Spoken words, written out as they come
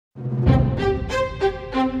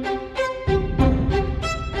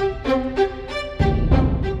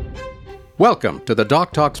Welcome to the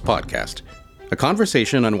Doc Talks podcast, a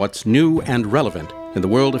conversation on what's new and relevant in the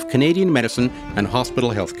world of Canadian medicine and hospital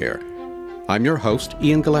healthcare. I'm your host,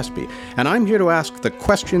 Ian Gillespie, and I'm here to ask the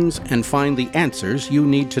questions and find the answers you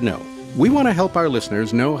need to know. We want to help our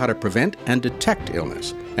listeners know how to prevent and detect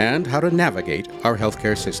illness and how to navigate our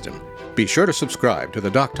healthcare system. Be sure to subscribe to the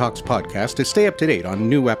Doc Talks podcast to stay up to date on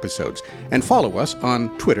new episodes and follow us on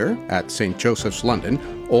Twitter at St. Joseph's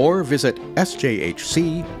London or visit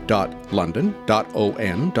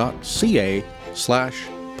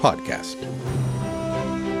sjhc.london.on.ca/podcast.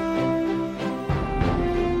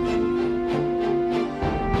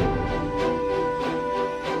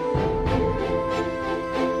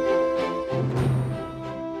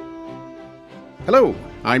 Hello,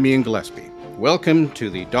 I'm Ian Gillespie. Welcome to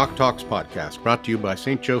the Doc Talks podcast, brought to you by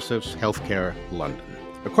St. Joseph's Healthcare London.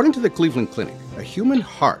 According to the Cleveland Clinic, a human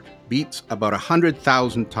heart beats about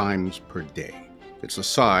 100,000 times per day. It's the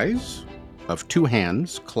size of two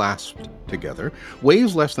hands clasped together,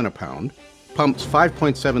 weighs less than a pound, pumps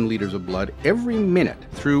 5.7 liters of blood every minute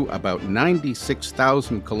through about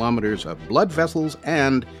 96,000 kilometers of blood vessels,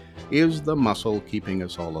 and is the muscle keeping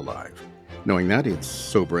us all alive. Knowing that, it's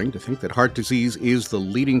sobering to think that heart disease is the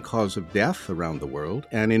leading cause of death around the world,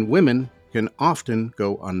 and in women can often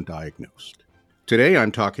go undiagnosed. Today,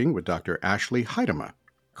 I'm talking with Dr. Ashlay Huitema,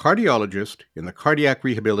 cardiologist in the Cardiac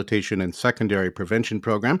Rehabilitation and Secondary Prevention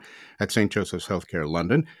Program at St. Joseph's Healthcare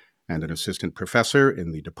London, and an assistant professor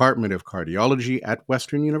in the Department of Cardiology at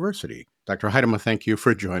Western University. Dr. Huitema, thank you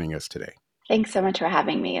for joining us today. Thanks so much for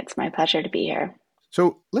having me. It's my pleasure to be here.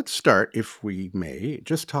 So let's start, if we may,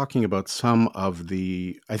 just talking about some of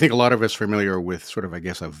I think a lot of us are familiar with sort of,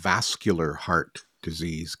 a vascular heart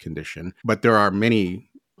disease condition, but there are many,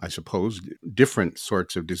 I suppose, different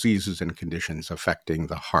sorts of diseases and conditions affecting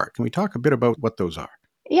the heart. Can we talk a bit about what those are?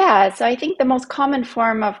 Yeah, so I think the most common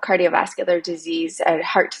form of cardiovascular disease,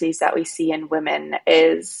 heart disease that we see in women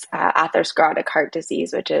is atherosclerotic heart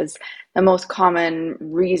disease, which is the most common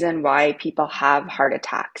reason why people have heart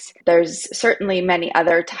attacks. There's certainly many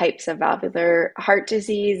other types of valvular heart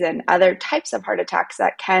disease and other types of heart attacks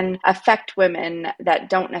that can affect women that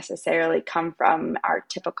don't necessarily come from our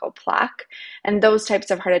typical plaque. And those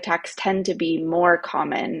types of heart attacks tend to be more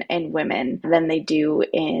common in women than they do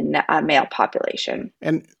in a male population.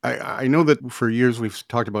 And I know that for years we've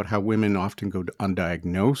talked about how women often go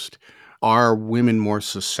undiagnosed. Are women more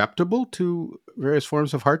susceptible to various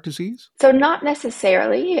forms of heart disease? So not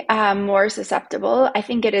necessarily more susceptible. I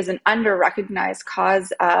think it is an under-recognized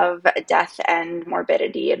cause of death and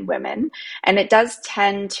morbidity in women. And it does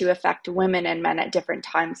tend to affect women and men at different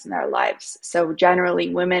times in their lives. So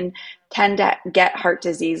generally, women tend to get heart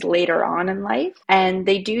disease later on in life, and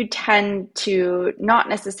they do tend to not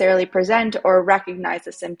necessarily present or recognize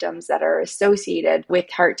the symptoms that are associated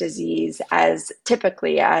with heart disease as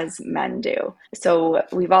typically as men do. So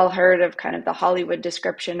we've all heard of kind of the Hollywood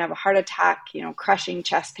description of a heart attack, crushing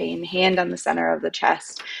chest pain, hand on the center of the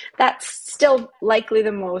chest. That's still likely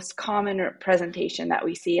the most common presentation that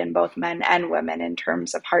we see in both men and women in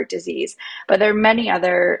terms of heart disease. But there are many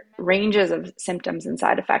other ranges of symptoms and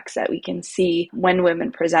side effects that we can see when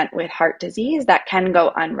women present with heart disease that can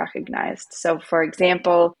go unrecognized. So for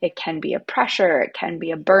example, it can be a pressure, it can be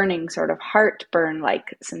a burning sort of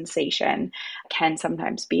heartburn-like sensation, it can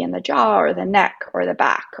sometimes be in the jaw or the neck or the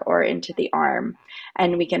back or into the arm.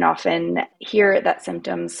 And we can often hear that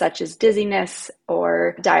symptoms such as dizziness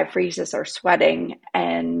or diaphoresis or sweating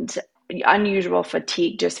and unusual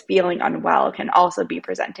fatigue, just feeling unwell, can also be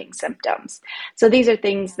presenting symptoms. So these are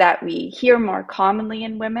things that we hear more commonly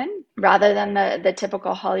in women rather than the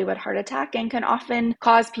typical Hollywood heart attack, and can often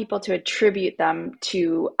cause people to attribute them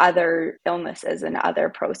to other illnesses and other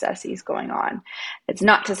processes going on. It's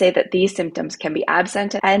not to say that these symptoms can be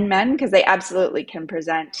absent in men, because they absolutely can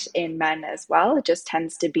present in men as well. It just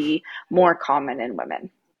tends to be more common in women.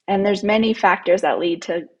 And there's many factors that lead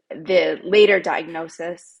to the later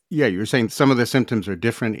diagnosis. Yeah, you're saying some of the symptoms are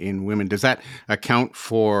different in women. Does that account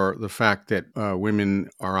for the fact that women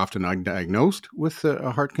are often undiagnosed with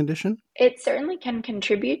a heart condition? It certainly can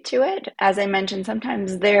contribute to it. As I mentioned,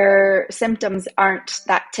 sometimes their symptoms aren't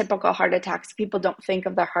that typical heart attacks. People don't think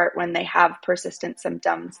of their heart when they have persistent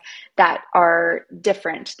symptoms that are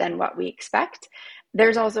different than what we expect.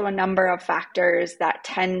 There's also a number of factors that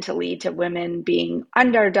tend to lead to women being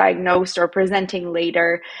underdiagnosed or presenting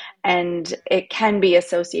later, and it can be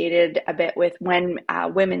associated a bit with when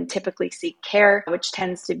women typically seek care, which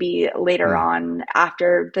tends to be later on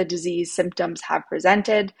after the disease symptoms have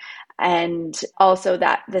presented. And also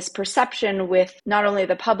that this perception with not only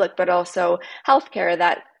the public, but also healthcare,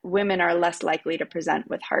 that women are less likely to present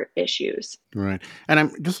with heart issues. Right. And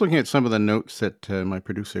I'm just looking at some of the notes that my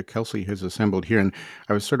producer Kelsey has assembled here, and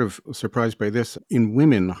I was sort of surprised by this. In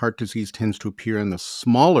women, heart disease tends to appear in the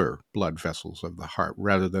smaller blood vessels of the heart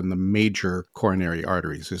rather than the major coronary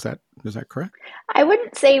arteries. Is that correct? I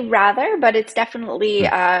wouldn't say rather, but it's definitely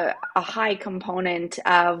Hmm. a high component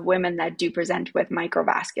of women that do present with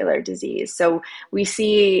microvascular disease. So we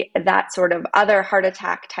see that sort of other heart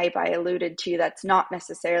attack type I alluded to that's not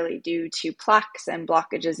necessarily due to plaques and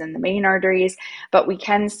blockages in the main arteries, but we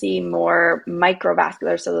can see more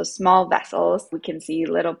microvascular, so those small vessels. We can see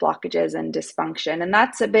little blockages and dysfunction, and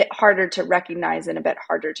that's a bit harder to recognize and a bit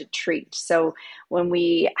harder to treat. So when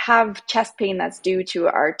we have chest pain that's due to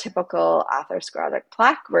our typical atherosclerotic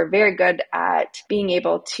plaque, we're very good at being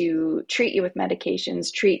able to treat you with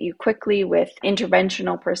medications, treat you quickly with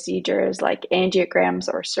interventional procedures like angiograms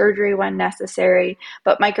or surgery when necessary.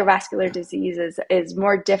 But microvascular disease is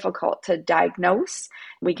more difficult to diagnose.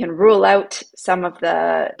 We can rule out some of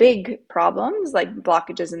the big problems like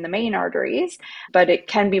blockages in the main arteries, but it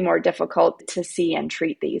can be more difficult to see and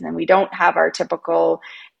treat these. And we don't have our typical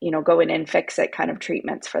go in and fix it kind of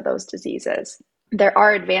treatments for those diseases. There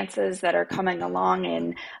are advances that are coming along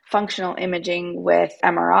in functional imaging with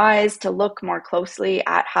MRIs to look more closely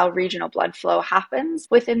at how regional blood flow happens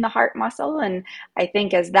within the heart muscle. And I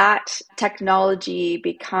think as that technology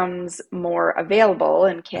becomes more available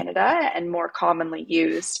in Canada and more commonly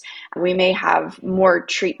used, we may have more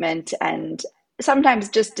treatment, and sometimes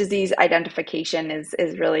just disease identification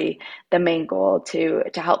is really the main goal to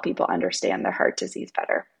help people understand their heart disease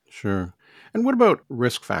better. Sure. And what about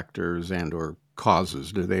risk factors and or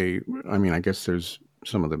causes? I guess there's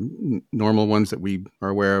some of the normal ones that we are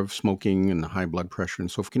aware of, smoking and high blood pressure and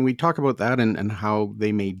so forth. Can we talk about that and how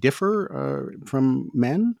they may differ from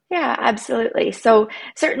men? Yeah, absolutely. So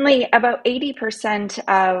certainly about 80%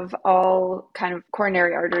 of all kind of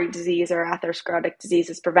coronary artery disease or atherosclerotic disease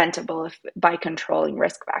is preventable by controlling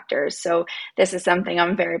risk factors. So this is something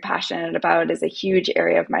I'm very passionate about. It's a huge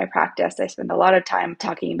area of my practice. I spend a lot of time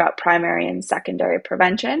talking about primary and secondary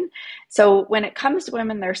prevention. So when it comes to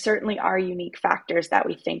women, there certainly are unique factors that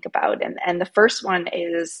we think about. And the first one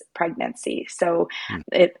is pregnancy. So Hmm.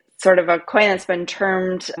 it sort of a coin that's been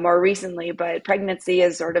termed more recently, but pregnancy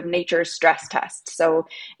is sort of nature's stress test. So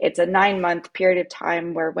it's a 9-month period of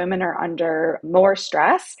time where women are under more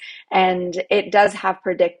stress, and it does have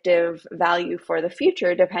predictive value for the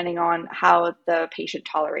future depending on how the patient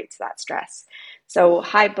tolerates that stress. So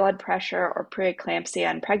high blood pressure or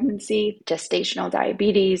preeclampsia in pregnancy, gestational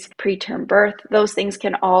diabetes, preterm birth, those things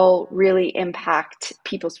can all really impact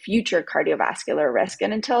people's future cardiovascular risk.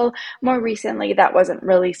 And until more recently, that wasn't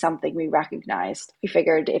really something we recognized. We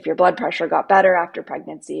figured if your blood pressure got better after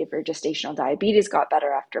pregnancy, if your gestational diabetes got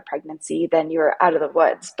better after pregnancy, then you're out of the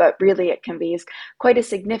woods. But really, it can be quite a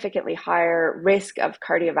significantly higher risk of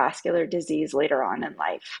cardiovascular disease later on in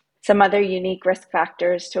life. Some other unique risk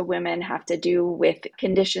factors to women have to do with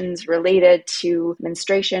conditions related to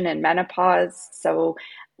menstruation and menopause. So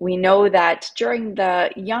we know that during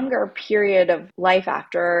the younger period of life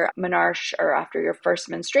after menarche or after your first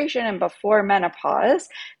menstruation and before menopause,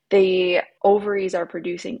 the ovaries are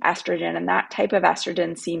producing estrogen, and that type of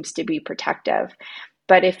estrogen seems to be protective.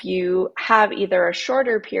 But if you have either a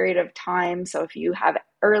shorter period of time, so if you have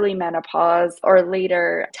early menopause or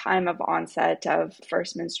later time of onset of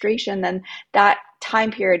first menstruation, then that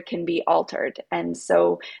time period can be altered. And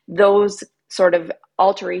so those sort of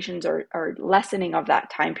alterations or lessening of that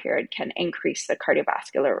time period can increase the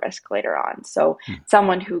cardiovascular risk later on. So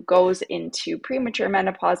someone who goes into premature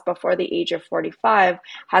menopause before the age of 45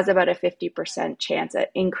 has about a 50% chance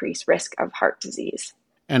at increased risk of heart disease.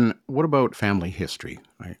 And what about family history?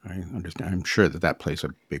 I understand. I'm sure that plays a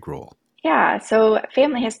big role. Yeah, so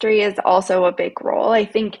family history is also a big role. I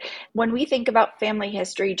think when we think about family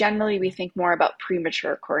history, generally we think more about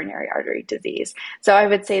premature coronary artery disease. So I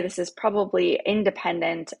would say this is probably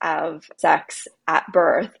independent of sex at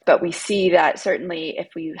birth, but we see that certainly if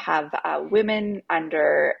we have women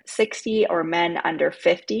under 60 or men under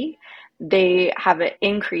 50, they have an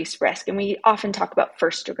increased risk. And we often talk about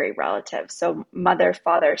first degree relatives. So mother,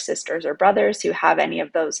 father, sisters, or brothers who have any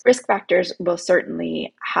of those risk factors will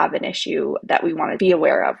certainly have an issue that we want to be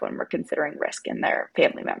aware of when we're considering risk in their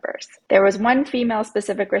family members. There was one female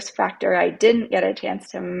specific risk factor I didn't get a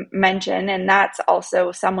chance to mention, and that's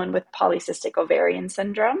also someone with polycystic ovarian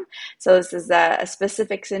syndrome. So this is a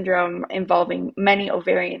specific syndrome involving many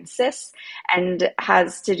ovarian cysts and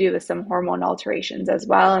has to do with some hormone alterations as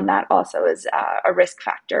well. And that also is a risk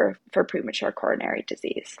factor for premature coronary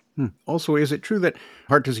disease. Also, is it true that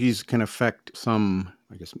heart disease can affect some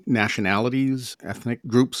I guess, nationalities, ethnic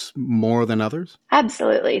groups more than others?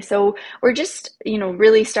 Absolutely. So we're just,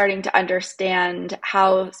 really starting to understand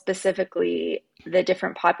how specifically the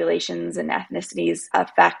different populations and ethnicities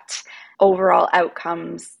affect overall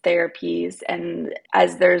outcomes, therapies. And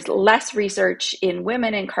as there's less research in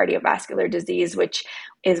women in cardiovascular disease, which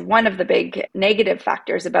is one of the big negative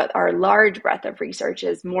factors about our large breadth of research,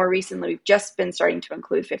 is more recently we've just been starting to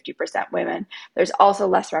include 50% women. There's also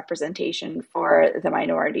less representation for the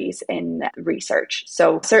minorities in research.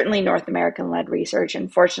 So certainly North American-led research.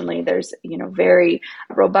 Unfortunately, there's very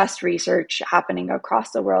robust research happening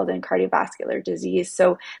across the world in cardiovascular disease.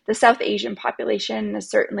 So the South Asian population is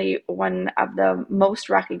certainly one of the most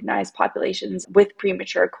recognized populations with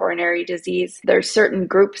premature coronary disease. There's certain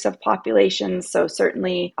groups of populations, so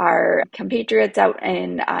certainly our compatriots out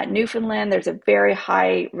in Newfoundland, there's a very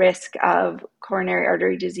high risk of coronary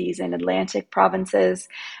artery disease in Atlantic provinces,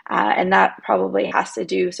 and that probably has to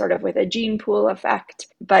do sort of with a gene pool effect.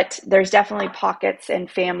 But there's definitely pockets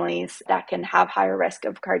and families that can have higher risk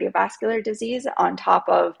of cardiovascular disease on top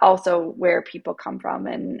of also where people come from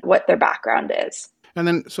and what their background is. And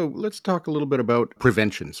then, so let's talk a little bit about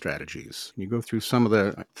prevention strategies. You go through some of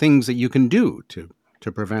the things that you can do to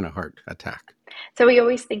prevent a heart attack. So we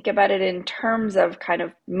always think about it in terms of kind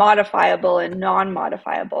of modifiable and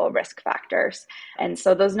non-modifiable risk factors. And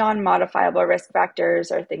so those non-modifiable risk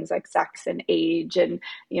factors are things like sex and age and,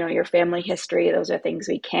 your family history. Those are things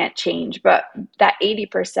we can't change. But that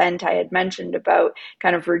 80% I had mentioned about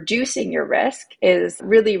kind of reducing your risk is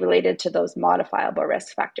really related to those modifiable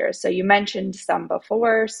risk factors. So you mentioned some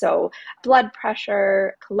before. So blood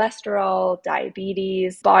pressure, cholesterol,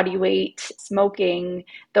 diabetes, body weight, smoking,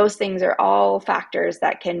 those things are all factors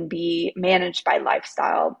that can be managed by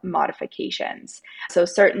lifestyle modifications. So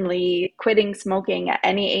certainly quitting smoking at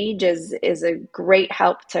any age is a great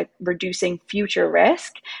help to reducing future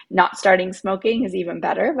risk. Not starting smoking is even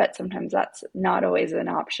better, but sometimes that's not always an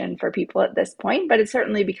option for people at this point, but it's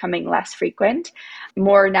certainly becoming less frequent.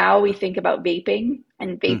 More now we think about vaping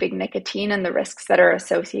and vaping nicotine and the risks that are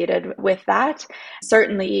associated with that.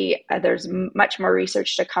 Certainly, there's much more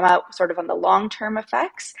research to come out sort of on the long-term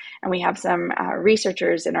effects. And we have some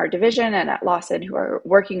researchers in our division and at Lawson who are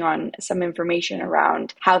working on some information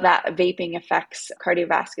around how that vaping affects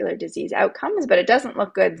cardiovascular disease outcomes, but it doesn't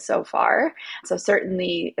look good so far. So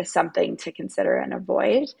certainly is something to consider and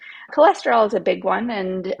avoid. Cholesterol is a big one.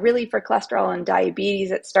 And really for cholesterol and diabetes,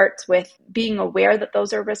 it starts with being aware that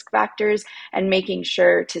those are risk factors and making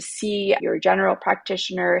sure to see your general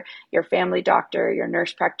practitioner, your family doctor, your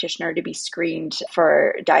nurse practitioner to be screened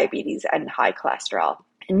for diabetes and high cholesterol.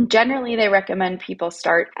 And generally, they recommend people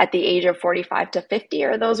start at the age of 45 to 50,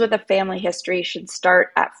 or those with a family history should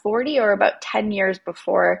start at 40 or about 10 years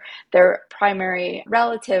before their primary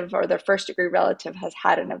relative or their first degree relative has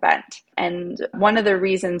had an event. And one of the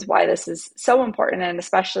reasons why this is so important, and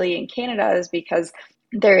especially in Canada, is because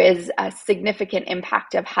there is a significant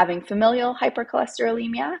impact of having familial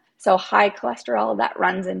hypercholesterolemia. So high cholesterol that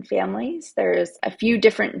runs in families. There's a few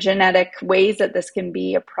different genetic ways that this can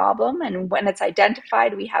be a problem. And when it's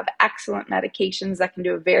identified, we have excellent medications that can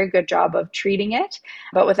do a very good job of treating it.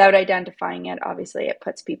 But without identifying it, obviously, it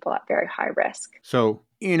puts people at very high risk. So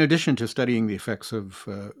in addition to studying the effects of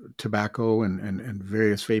tobacco and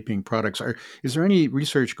various vaping products, is there any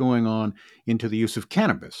research going on into the use of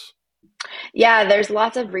cannabis? Yeah, there's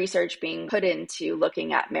lots of research being put into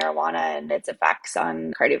looking at marijuana and its effects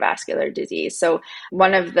on cardiovascular disease. So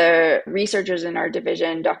one of the researchers in our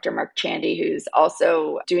division, Dr. Mark Chandy, who's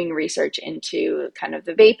also doing research into kind of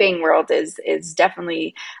the vaping world, is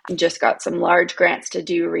definitely just got some large grants to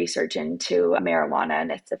do research into marijuana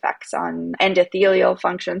and its effects on endothelial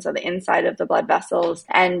function, so the inside of the blood vessels,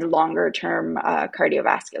 and longer term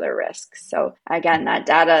cardiovascular risks. So again, that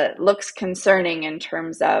data looks concerning in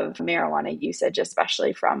terms of marijuana usage,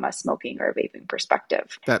 especially from a smoking or vaping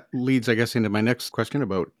perspective. That leads, I guess, into my next question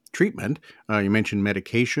about treatment. You mentioned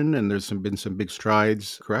medication, and there's been some big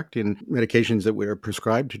strides, correct, in medications that were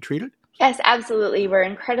prescribed to treat it? Yes, absolutely. We're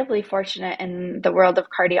incredibly fortunate in the world of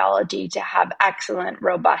cardiology to have excellent,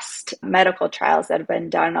 robust medical trials that have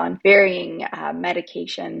been done on varying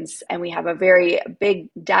medications. And we have a very big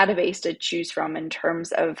database to choose from in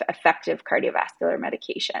terms of effective cardiovascular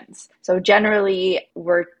medications. So generally,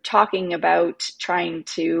 we're talking about trying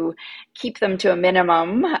to keep them to a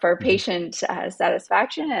minimum for patient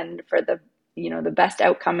satisfaction and for the best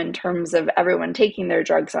outcome in terms of everyone taking their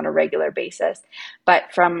drugs on a regular basis.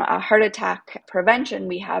 But from a heart attack prevention,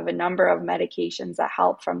 we have a number of medications that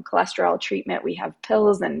help. From cholesterol treatment, we have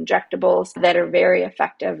pills and injectables that are very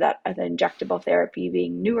effective, that the injectable therapy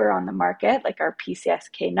being newer on the market, like our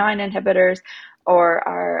PCSK9 inhibitors, or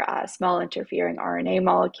our small interfering RNA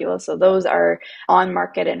molecules. So those are on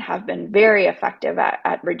market and have been very effective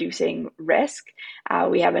at reducing risk.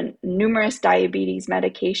 We have numerous diabetes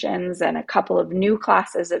medications and a couple of new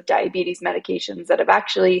classes of diabetes medications that have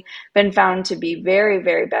actually been found to be very,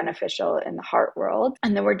 very beneficial in the heart world.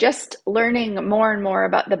 And then we're just learning more and more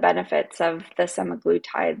about the benefits of the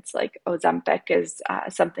semaglutides, like Ozempic is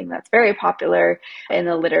something that's very popular in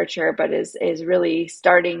the literature, but is really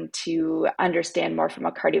starting to understand more from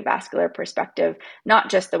a cardiovascular perspective, not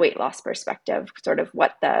just the weight loss perspective, sort of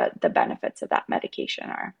what the benefits of that medication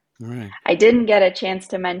are. Right. I didn't get a chance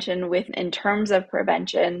to mention in terms of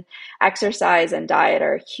prevention, exercise and diet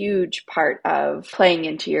are a huge part of playing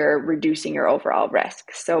into your reducing your overall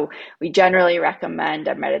risk. So we generally recommend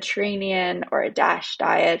a Mediterranean or a DASH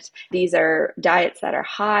diet. These are diets that are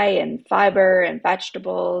high in fiber and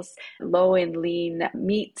vegetables, low in lean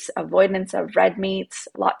meats, avoidance of red meats,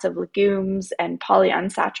 lots of legumes and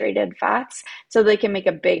polyunsaturated fats. So they can make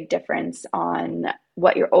a big difference on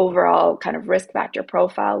what your overall kind of risk factor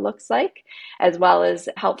profile looks like, as well as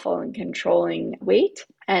helpful in controlling weight.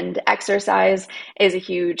 And exercise is a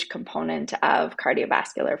huge component of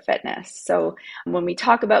cardiovascular fitness. So when we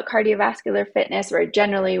talk about cardiovascular fitness, we're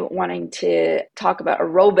generally wanting to talk about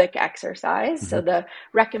aerobic exercise. So the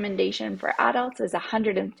recommendation for adults is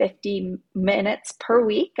 150 minutes per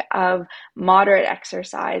week of moderate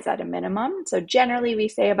exercise at a minimum. So generally we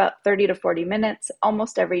say about 30 to 40 minutes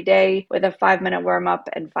almost every day with a 5-minute warm up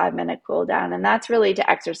and 5-minute cool down. And that's really to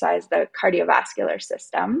exercise the cardiovascular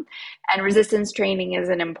system. And resistance training is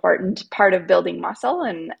an important part of building muscle,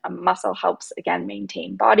 and muscle helps, again,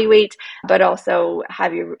 maintain body weight, but also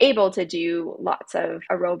have you able to do lots of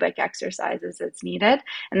aerobic exercises as needed.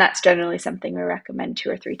 And that's generally something we recommend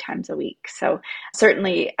 2 or 3 times a week. So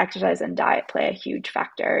certainly exercise and diet play a huge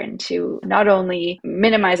factor into not only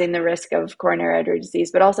minimizing the risk of coronary artery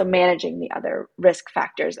disease, but also managing the other risk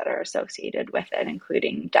factors that are associated with it,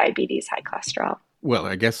 including diabetes, high cholesterol. Well,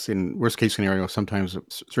 I guess in worst case scenario, sometimes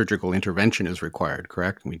surgical intervention is required,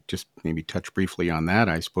 correct? We just maybe touch briefly on that.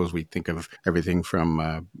 I suppose we think of everything from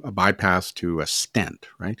a bypass to a stent,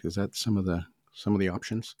 right? Is that some of the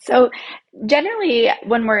options? So generally,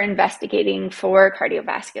 when we're investigating for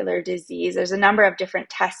cardiovascular disease, there's a number of different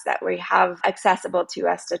tests that we have accessible to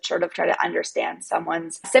us to sort of try to understand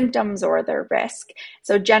someone's symptoms or their risk.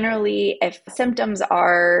 So generally, if symptoms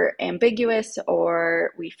are ambiguous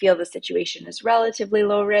or we feel the situation is relatively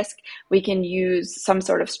low risk, we can use some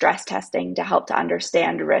sort of stress testing to help to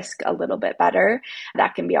understand risk a little bit better.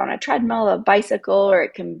 That can be on a treadmill, a bicycle, or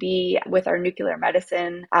it can be with our nuclear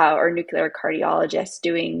medicine or nuclear cardiology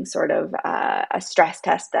doing sort of a stress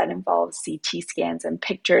test that involves CT scans and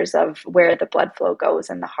pictures of where the blood flow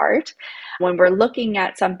goes in the heart. When we're looking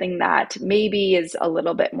at something that maybe is a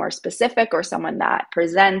little bit more specific, or someone that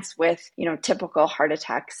presents with, typical heart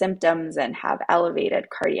attack symptoms and have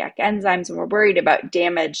elevated cardiac enzymes, and we're worried about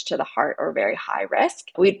damage to the heart or very high risk,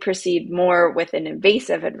 we'd proceed more with an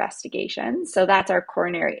invasive investigation. So that's our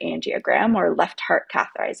coronary angiogram or left heart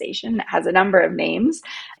catheterization. It has a number of names.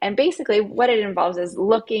 And basically what it involves is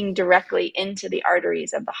looking directly into the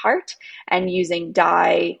arteries of the heart and using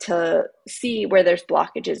dye to see where there's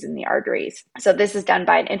blockages in the arteries. So this is done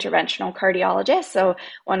by an interventional cardiologist. So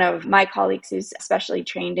one of my colleagues who's especially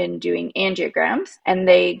trained in doing angiograms, and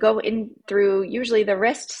they go in through usually the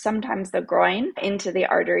wrist, sometimes the groin, into the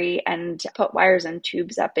artery and put wires and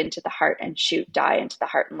tubes up into the heart and shoot dye into the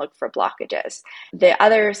heart and look for blockages. The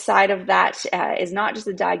other side of that is not just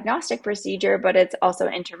a diagnostic procedure, but it's also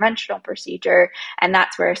an interventional procedure, and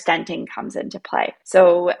that's where stenting comes into play.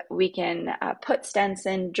 So we can put stents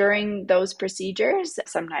in during those procedures,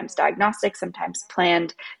 sometimes diagnostic, sometimes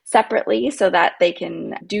planned separately, so that they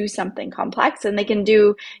can do something complex, and they can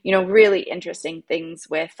do, really interesting things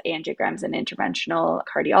with angiograms and interventional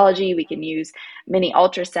cardiology. We can use mini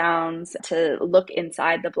ultrasounds to look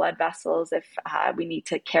inside the blood vessels if we need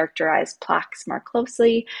to characterize plaques more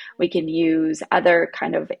closely. We can use other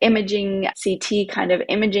kind of imaging, CT kind of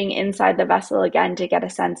imaging inside the vessel, again, to get a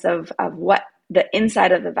sense of what the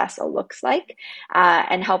inside of the vessel looks like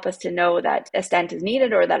and help us to know that a stent is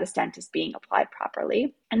needed or that a stent is being applied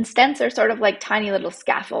properly. And stents are sort of like tiny little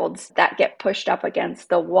scaffolds that get pushed up against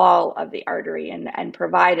the wall of the artery and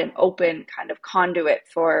provide an open kind of conduit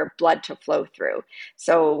for blood to flow through.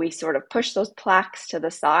 So we sort of push those plaques to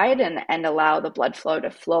the side and allow the blood flow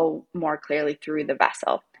to flow more clearly through the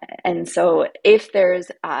vessel. And so if there's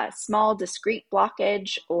a small discrete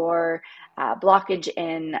blockage or blockage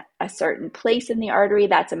in a certain place in the artery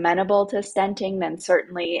that's amenable to stenting, then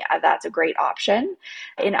certainly that's a great option.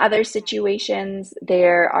 In other situations,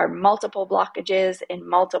 there there are multiple blockages in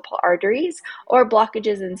multiple arteries or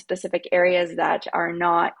blockages in specific areas that are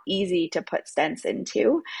not easy to put stents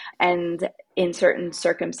into. And in certain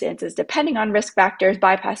circumstances, depending on risk factors,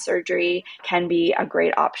 bypass surgery can be a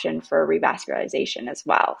great option for revascularization as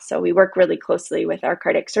well. So we work really closely with our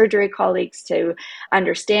cardiac surgery colleagues to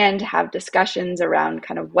understand, have discussions around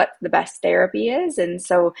kind of what the best therapy is. And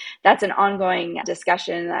so that's an ongoing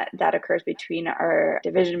discussion that occurs between our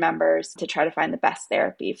division members to try to find the best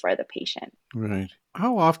therapy for the patient. Right.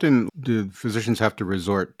 How often do physicians have to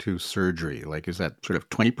resort to surgery? Like, is that sort of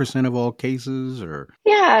 20% of all cases or?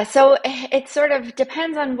 Yeah, so it sort of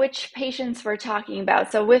depends on which patients we're talking about.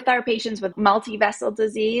 So with our patients with multi-vessel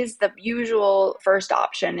disease, the usual first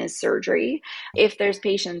option is surgery. If there's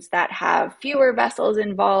patients that have fewer vessels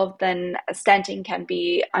involved, then stenting can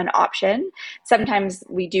be an option. Sometimes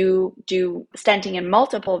we do stenting in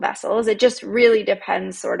multiple vessels. It just really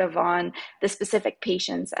depends sort of on the specific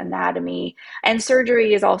patient's anatomy. And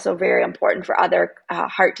surgery is also very important for other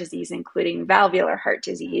heart disease, including valvular heart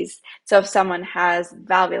disease. So if someone has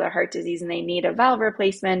valvular heart disease and they need a valve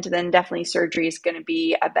replacement, then definitely surgery is going to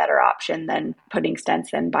be a better option than putting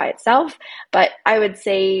stents in by itself. But I would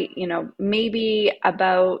say, maybe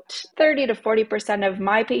about 30 to 40% of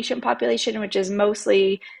my patient population, which is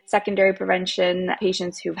mostly secondary prevention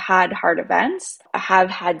patients who've had heart events, have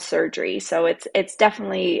had surgery. So it's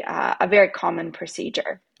definitely a very common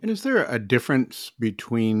procedure. And is there a difference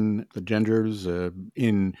between the genders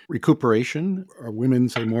in recuperation? Are women,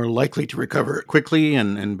 say, more likely to recover quickly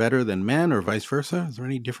and better than men, or vice versa? Is there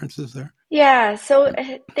any differences there? Yeah, so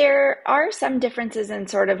there are some differences in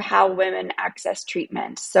sort of how women access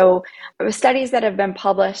treatment. So studies that have been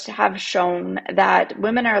published have shown that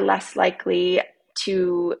women are less likely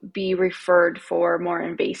to be referred for more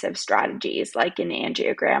invasive strategies like an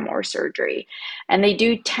angiogram or surgery. And they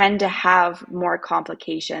do tend to have more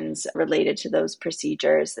complications related to those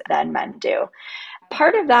procedures than men do.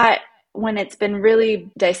 Part of that, when it's been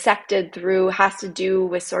really dissected through, has to do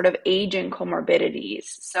with sort of age and comorbidities.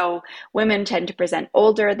 So women tend to present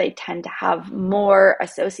older, they tend to have more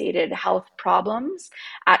associated health problems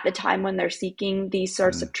at the time when they're seeking these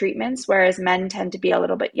sorts of treatments, whereas men tend to be a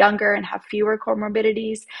little bit younger and have fewer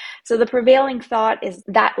comorbidities. So the prevailing thought is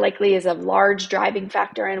that likely is a large driving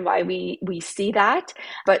factor in why we see that.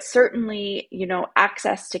 But certainly,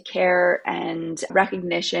 access to care and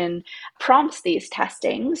recognition prompts these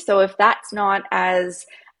testings. So if that's not as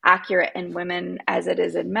accurate in women as it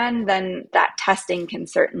is in men, then that testing can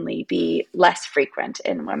certainly be less frequent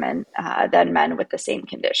in women than men with the same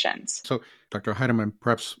conditions. So, Dr. Huitema,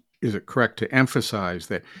 perhaps is it correct to emphasize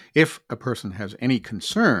that if a person has any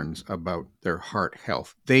concerns about their heart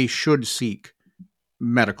health, they should seek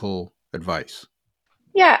medical advice?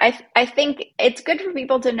 Yeah, I think it's good for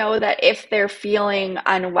people to know that if they're feeling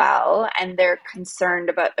unwell and they're concerned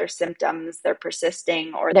about their symptoms, they're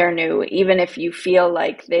persisting or they're new, even if you feel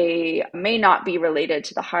like they may not be related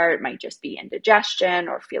to the heart, might just be indigestion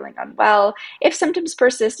or feeling unwell. If symptoms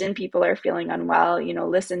persist and people are feeling unwell,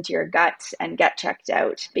 listen to your gut and get checked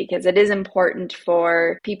out, because it is important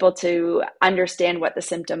for people to understand what the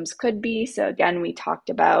symptoms could be. So again, we talked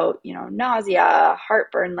about, nausea,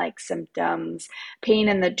 heartburn-like symptoms, pain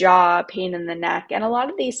in the jaw, pain in the neck. And a lot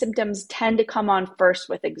of these symptoms tend to come on first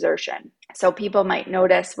with exertion. So people might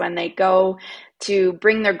notice when they go to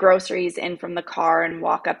bring their groceries in from the car and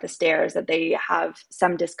walk up the stairs that they have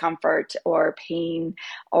some discomfort or pain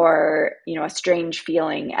or, a strange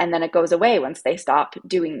feeling. And then it goes away once they stop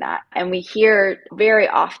doing that. And we hear very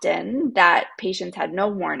often that patients had no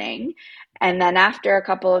warning. And then after a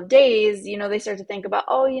couple of days, they start to think about,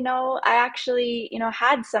 I actually,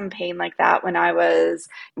 had some pain like that when I was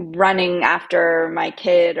running after my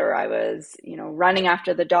kid, or I was, running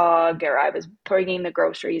after the dog, or I was bringing the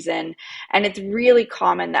groceries in. And it's really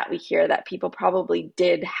common that we hear that people probably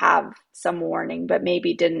did have some warning, but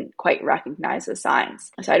maybe didn't quite recognize the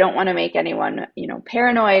signs. So I don't want to make anyone,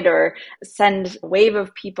 paranoid or send a wave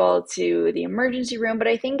of people to the emergency room. But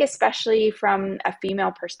I think especially from a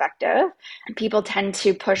female perspective, people tend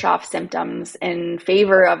to push off symptoms in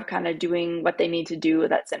favor of kind of doing what they need to do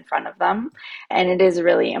that's in front of them. And it is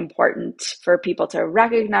really important for people to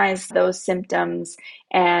recognize those symptoms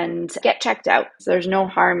and get checked out. So there's no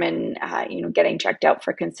harm in, getting checked out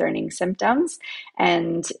for concerning symptoms.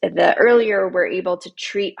 And the earlier we're able to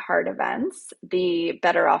treat heart events, the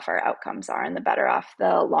better off our outcomes are and the better off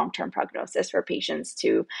the long-term prognosis for patients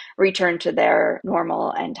to return to their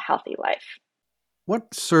normal and healthy life.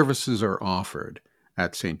 What services are offered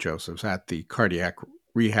at St. Joseph's at the cardiac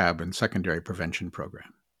rehab and secondary prevention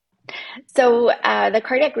program? So the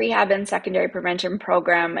cardiac rehab and secondary prevention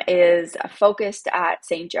program is focused at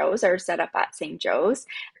St. Joe's or set up at St. Joe's.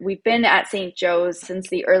 We've been at St. Joe's since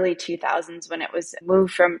the early 2000s when it was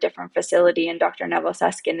moved from a different facility, and Dr. Neville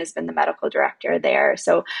Suskin has been the medical director there.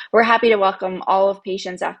 So we're happy to welcome all of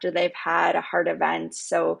patients after they've had a heart event.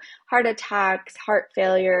 So heart attacks, heart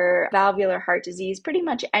failure, valvular heart disease, pretty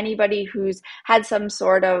much anybody who's had some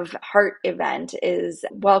sort of heart event is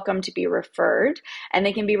welcome to be referred, and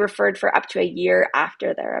they can be referred for up to a year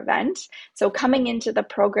after their event. So coming into the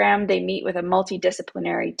program, they meet with a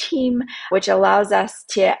multidisciplinary team, which allows us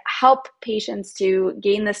to help patients to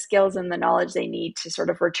gain the skills and the knowledge they need to sort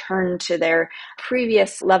of return to their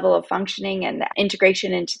previous level of functioning and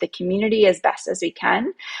integration into the community as best as we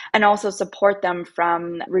can, and also support them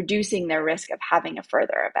from reducing their risk of having a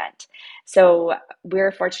further event. So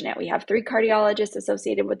we're fortunate. We have 3 cardiologists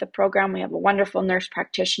associated with the program. We have a wonderful nurse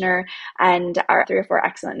practitioner and our 3 or 4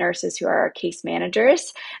 excellent nurses who are our case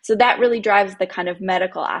managers. So that really drives the kind of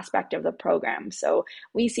medical aspect of the program. So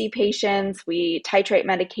we see patients, we titrate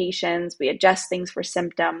medications, we adjust things for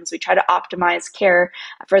symptoms, we try to optimize care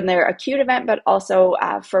for their acute event, but also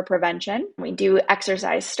for prevention. We do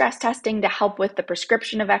exercise stress testing to help with the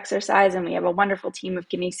prescription of exercise, and we have a wonderful team of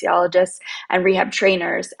kinesiologists and rehab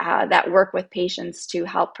trainers that work with patients to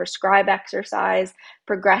help prescribe exercise,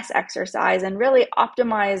 progress exercise, and really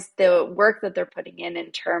optimize the work that they're putting in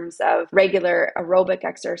terms of regular aerobic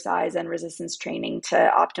exercise and resistance training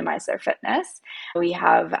to optimize their fitness. We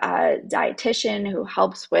have a dietitian who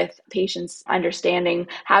helps with patients understanding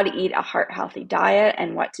how to eat a heart healthy diet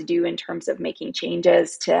and what to do in terms of making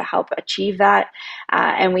changes to help achieve that.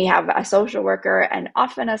 And we have a social worker and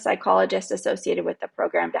often a psychologist associated with the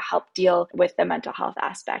program to help deal with the mental health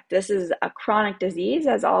aspect. This is a chronic disease,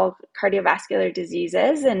 as all cardiovascular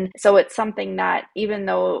diseases. And so it's something that even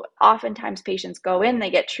though oftentimes patients go in, they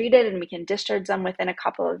get treated and we can discharge them within a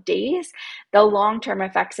couple of days, the long-term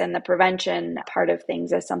effects and the prevention part of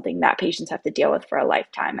things is something that patients have to deal with for a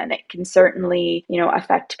lifetime. And it can certainly,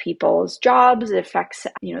 affect people's jobs. It affects,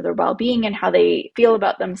 their well-being and how they feel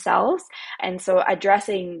about themselves. And so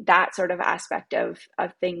addressing that sort of aspect of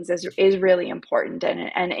things is really important and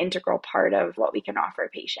an integral part of what we can offer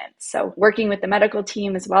patients. So working with the medical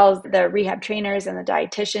team as well as the rehab trainers and the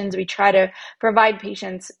dietitians, we try to provide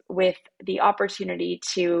patients with the opportunity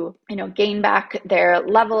to, gain back their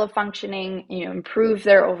level of functioning, improve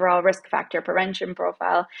their overall risk factor prevention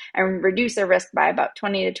profile, and reduce their risk by about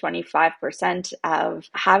 20 to 25% of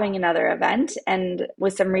having another event. And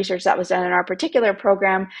with some research that was done in our particular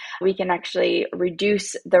program, we can actually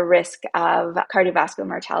reduce the risk of cardiovascular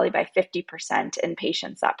mortality by 50% in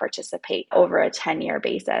patients that participate over a 10-year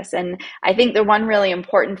basis. And I think the one really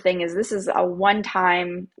important thing is this is a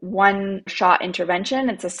one-time, one-shot intervention.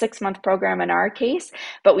 It's a 6-month program in our case,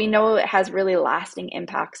 but we know it has really lasting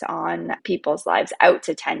impacts on people's lives out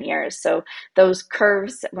to 10 years. So those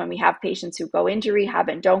curves, when we have patients who go into rehab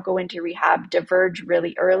and don't go into rehab, diverge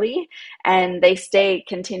really early, and they stay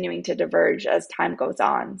continuing to diverge as time goes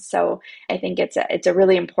on. So I think it's a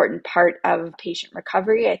really important part of patient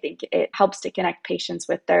recovery. I think it helps to connect patients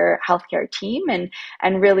with their healthcare team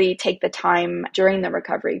and really take the time during the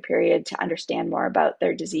recovery period to understand more about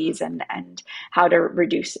their disease and how to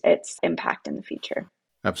reduce its impact in the future.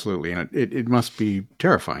 Absolutely. And it must be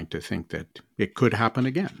terrifying to think that it could happen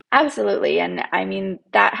again. Absolutely. And I mean,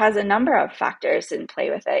 that has a number of factors in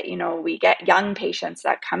play with it. We get young patients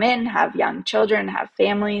that come in, have young children, have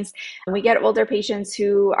families, and we get older patients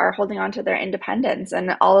who are holding on to their independence,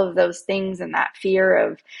 and all of those things, and that fear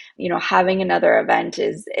of, having another event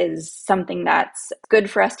is something that's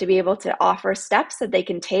good for us to be able to offer steps that they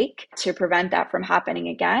can take to prevent that from happening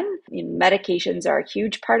again. Medications are a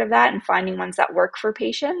huge part of that, and finding ones that work for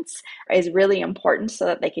patients is really important so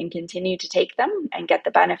that they can continue to take them and get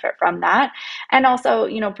the benefit from that. And also,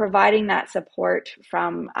 providing that support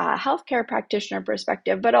from a healthcare practitioner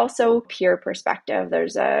perspective, but also peer perspective.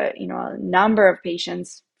 There's a number of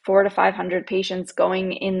patients, 400 to 500 patients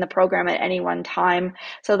going in the program at any one time.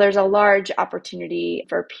 So there's a large opportunity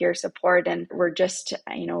for peer support. And we're just,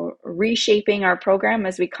 reshaping our program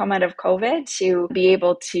as we come out of COVID to be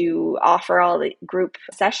able to offer all the group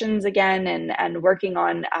sessions again and working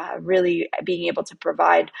on really being able to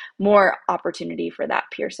provide more opportunity for that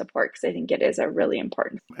peer support, because I think it is a really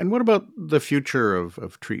important. And what about the future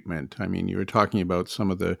of treatment? I mean, you were talking about some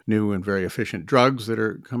of the new and very efficient drugs that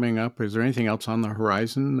are coming up. Is there anything else on the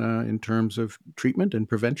horizon medicine in terms of treatment and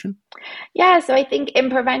prevention? Yeah, so I think in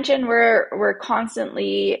prevention, we're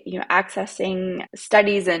constantly, accessing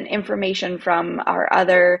studies and information from our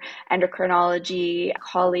other endocrinology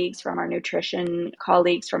colleagues, from our nutrition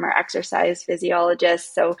colleagues, from our exercise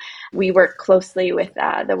physiologists. So we work closely with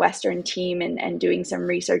the Western team and doing some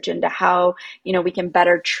research into how, we can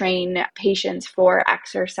better train patients for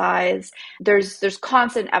exercise. There's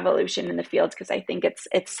constant evolution in the field because I think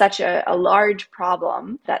it's such a large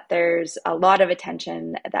problem that there's a lot of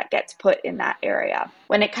attention that gets put in that area.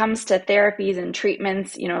 When it comes to therapies and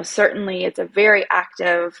treatments, certainly it's a very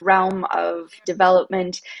active realm of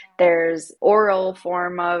development. There's oral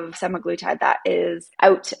form of semaglutide that is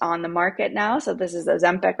out on the market now. So this is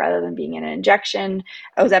Ozempic rather than being an injection.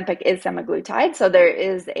 Ozempic is semaglutide. So there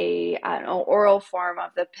is an oral form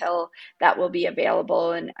of the pill that will be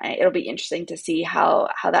available. And it'll be interesting to see how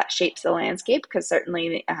that shapes the landscape, because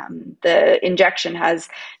certainly the injection has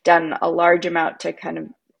done a large amount to kind of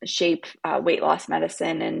shape weight loss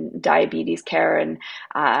medicine and diabetes care and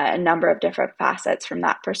a number of different facets from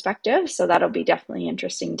that perspective. So that'll be definitely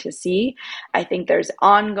interesting to see. I think there's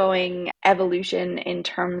ongoing evolution in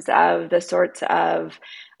terms of the sorts of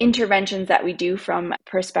interventions that we do from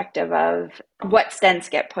perspective of what stents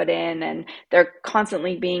get put in, and they're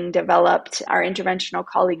constantly being developed. Our interventional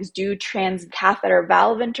colleagues do transcatheter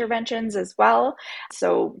valve interventions as well.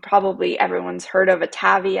 So probably everyone's heard of a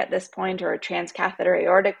TAVI at this point, or a transcatheter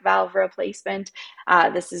aortic valve replacement.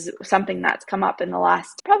 This is something that's come up in the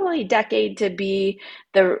last probably decade to be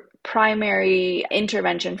the primary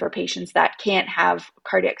intervention for patients that can't have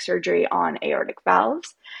cardiac surgery on aortic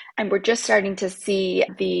valves. And we're just starting to see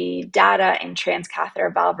the data in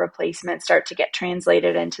transcatheter valve replacement start to get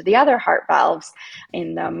translated into the other heart valves,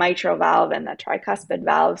 in the mitral valve and the tricuspid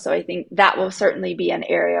valve. So I think that will certainly be an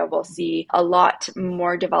area we'll see a lot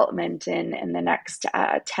more development in the next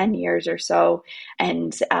 10 years or so.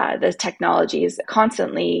 And the technology is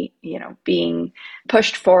constantly, being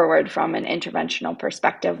pushed forward from an interventional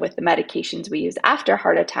perspective with the medications we use after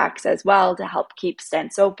heart attacks as well, to help keep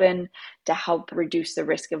stents open, to help reduce the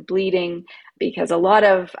risk of bleeding, because a lot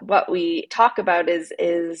of what we talk about is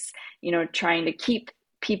trying to keep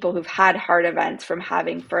people who've had heart events from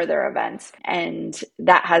having further events. And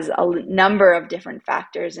that has a number of different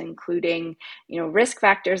factors, including, risk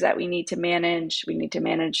factors that we need to manage. We need to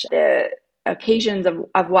manage the occasions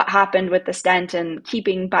of what happened with the stent and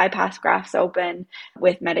keeping bypass grafts open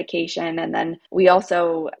with medication. And then we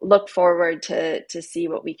also look forward to see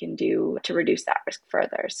what we can do to reduce that risk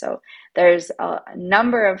further. So there's a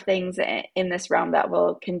number of things in this realm that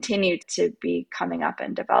will continue to be coming up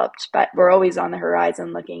and developed, but we're always on the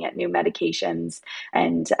horizon looking at new medications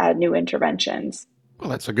and new interventions. Well,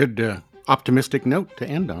 that's a good optimistic note to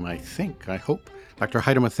end on, I hope. Dr.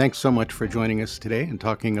 Huitema, thanks so much for joining us today and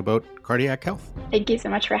talking about cardiac health. Thank you so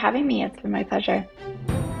much for having me. It's been my pleasure.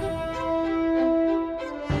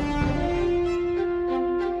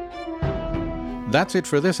 That's it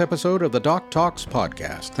for this episode of the Doc Talks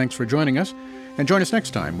podcast. Thanks for joining us, and join us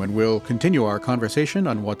next time when we'll continue our conversation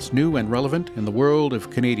on what's new and relevant in the world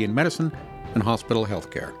of Canadian medicine and hospital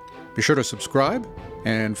healthcare. Be sure to subscribe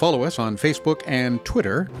and follow us on Facebook and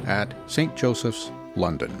Twitter at St. Joseph's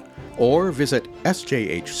London, or visit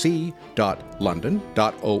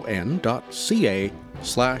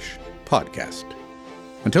sjhc.london.on.ca/podcast.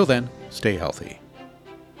 Until then, stay healthy.